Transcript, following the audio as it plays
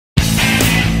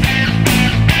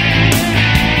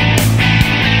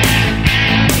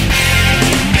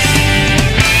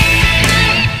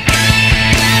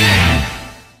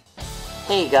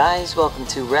guys, welcome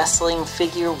to Wrestling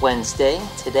Figure Wednesday.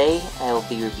 Today I will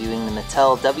be reviewing the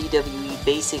Mattel WWE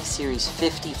Basic Series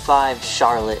 55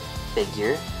 Charlotte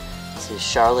figure. This is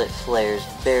Charlotte Flair's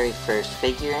very first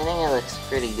figure. I think it looks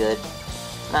pretty good.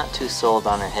 Not too sold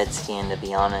on her head scan, to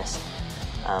be honest.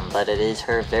 But it is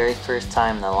her very first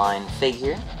time in the line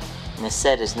figure. And this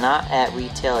set is not at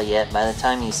retail yet. By the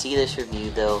time you see this review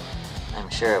though, I'm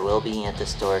sure it will be at the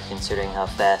store, considering how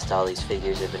fast all these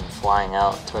figures have been flying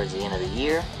out towards the end of the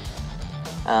year.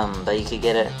 But you could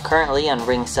get it currently on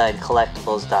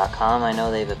ringsidecollectibles.com. I know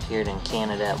they've appeared in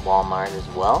Canada at Walmart as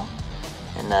well.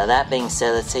 And that being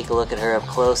said, let's take a look at her up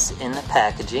close in the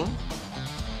packaging.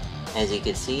 As you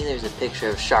can see, there's a picture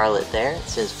of Charlotte there. It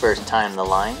says first time in the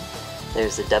line.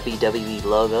 There's the WWE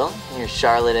logo. Here's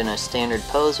Charlotte in a standard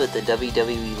pose with the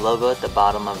WWE logo at the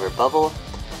bottom of her bubble.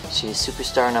 She is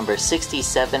superstar number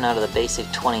 67 out of the basic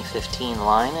 2015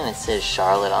 line, and it says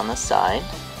Charlotte on the side.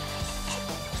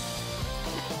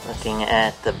 Looking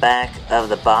at the back of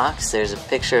the box, there's a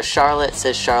picture of Charlotte. It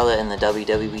says Charlotte in the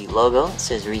WWE logo. It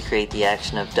says recreate the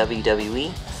action of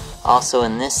WWE. Also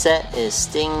in this set is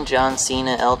Sting, John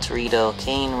Cena, El Torito,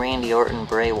 Kane, Randy Orton,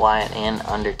 Bray Wyatt, and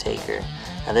Undertaker.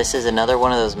 Now this is another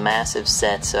one of those massive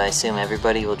sets, so I assume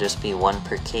everybody will just be one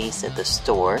per case at the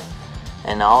store.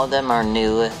 And all of them are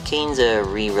new. Kane's a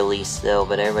re-release though,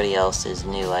 but everybody else is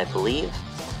new, I believe.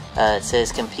 It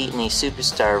says compete in these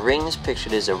superstar rings,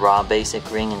 pictured as a Raw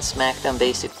basic ring and SmackDown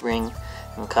basic ring,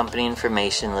 and company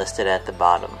information listed at the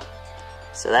bottom.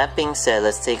 So that being said,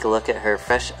 let's take a look at her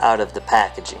fresh out of the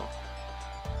packaging.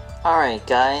 Alright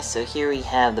guys, so here we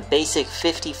have the basic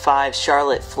 55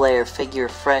 Charlotte Flair figure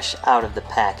fresh out of the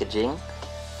packaging.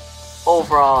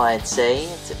 Overall, I'd say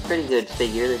it's a pretty good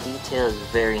figure. The detail is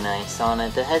very nice on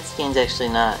it. The head scan's actually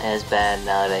not as bad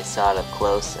now that I saw it up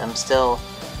close. I'm still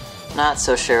not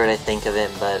so sure what I think of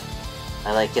it, but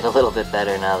I like it a little bit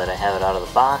better now that I have it out of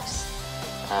the box.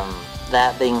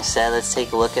 That being said, let's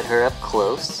take a look at her up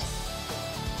close.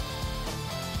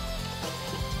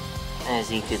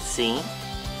 As you can see,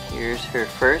 here's her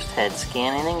first head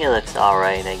scan. I think it looks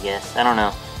alright, I guess. I don't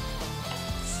know.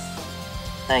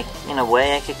 Like, in a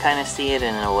way I could kind of see it,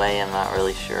 and in a way I'm not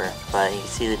really sure. But you can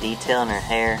see the detail in her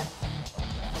hair.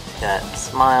 She's got a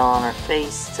smile on her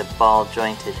face. It's a ball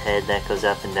jointed head that goes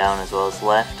up and down as well as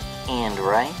left and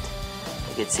right.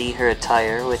 You can see her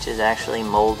attire, which is actually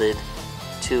molded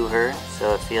to her,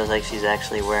 so it feels like she's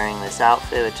actually wearing this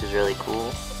outfit, which is really cool.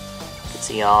 You can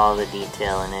see all the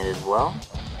detail in it as well.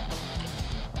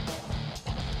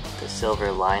 The silver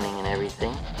lining and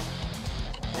everything.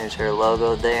 There's her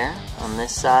logo there on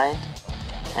this side.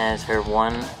 Has her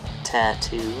one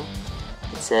tattoo.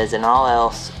 It says, "In all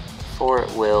else, for it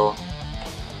will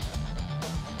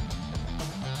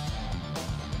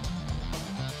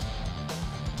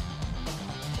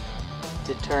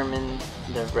determine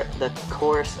the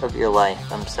course of your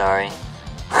life." I'm sorry.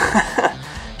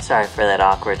 Sorry for that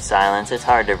awkward silence. It's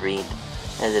hard to read,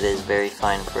 as it is very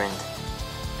fine print.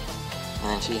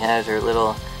 And then she has her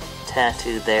little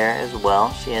tattoo there as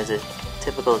well. She has a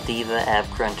typical diva ab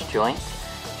crunch joint.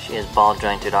 She has ball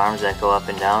jointed arms that go up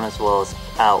and down as well as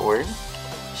outward.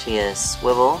 She has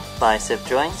swivel bicep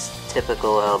joints,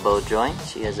 typical elbow joint.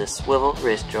 She has a swivel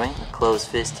wrist joint, a closed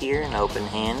fist here, an open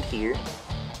hand here. You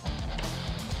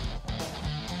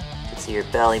can see her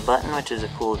belly button, which is a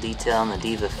cool detail on the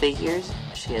diva figures.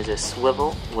 She has a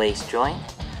swivel waist joint.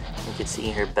 You can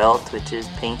see her belt, which is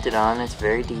painted on. It's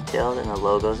very detailed, and the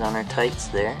logo's on her tights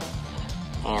there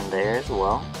and there as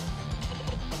well.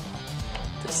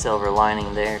 The silver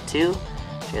lining there too.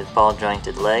 She has ball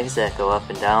jointed legs that go up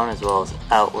and down as well as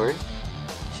outward.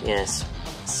 She has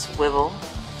swivel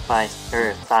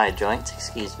thigh joints,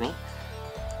 excuse me.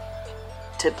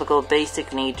 Typical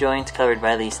basic knee joints covered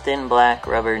by these thin black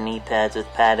rubber knee pads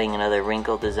with padding and other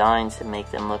wrinkle designs to make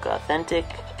them look authentic.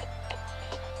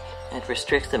 It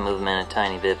restricts the movement a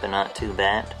tiny bit, but not too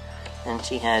bad. Then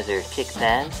she has her kick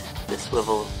pads, the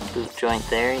swivel boot joint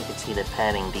there. You can see the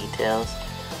padding details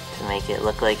to make it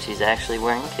look like she's actually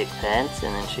wearing kick pads.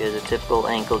 And then she has a typical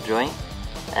ankle joint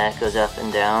that goes up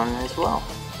and down as well.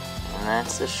 And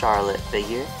that's the Charlotte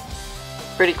figure.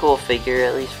 Pretty cool figure,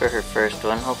 at least for her first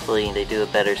one. Hopefully they do a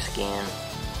better scan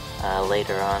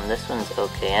later on. This one's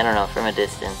okay. I don't know, from a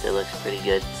distance it looks pretty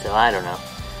good, so I don't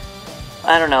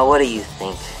know. What do you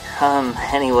think?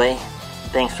 Anyway,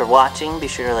 thanks for watching. Be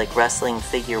sure to like Wrestling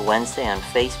Figure Wednesday on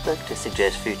Facebook to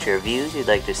suggest future reviews you'd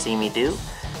like to see me do.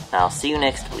 And I'll see you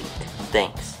next week.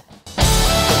 Thanks.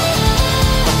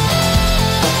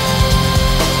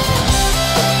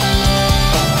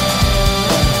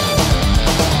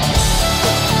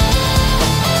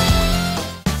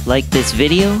 Like this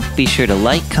video? Be sure to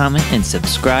like, comment, and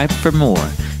subscribe for more.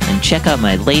 And check out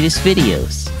my latest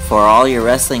videos. For all your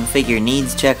wrestling figure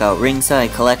needs, check out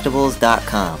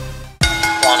ringsidecollectibles.com.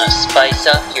 Want to spice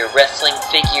up your wrestling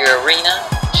figure arena?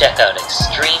 Check out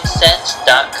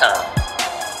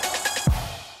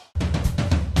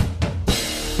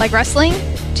extremesets.com. Like wrestling?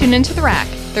 Tune into The Rack,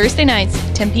 Thursday nights,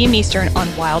 10 p.m. Eastern on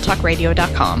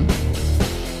wildtalkradio.com.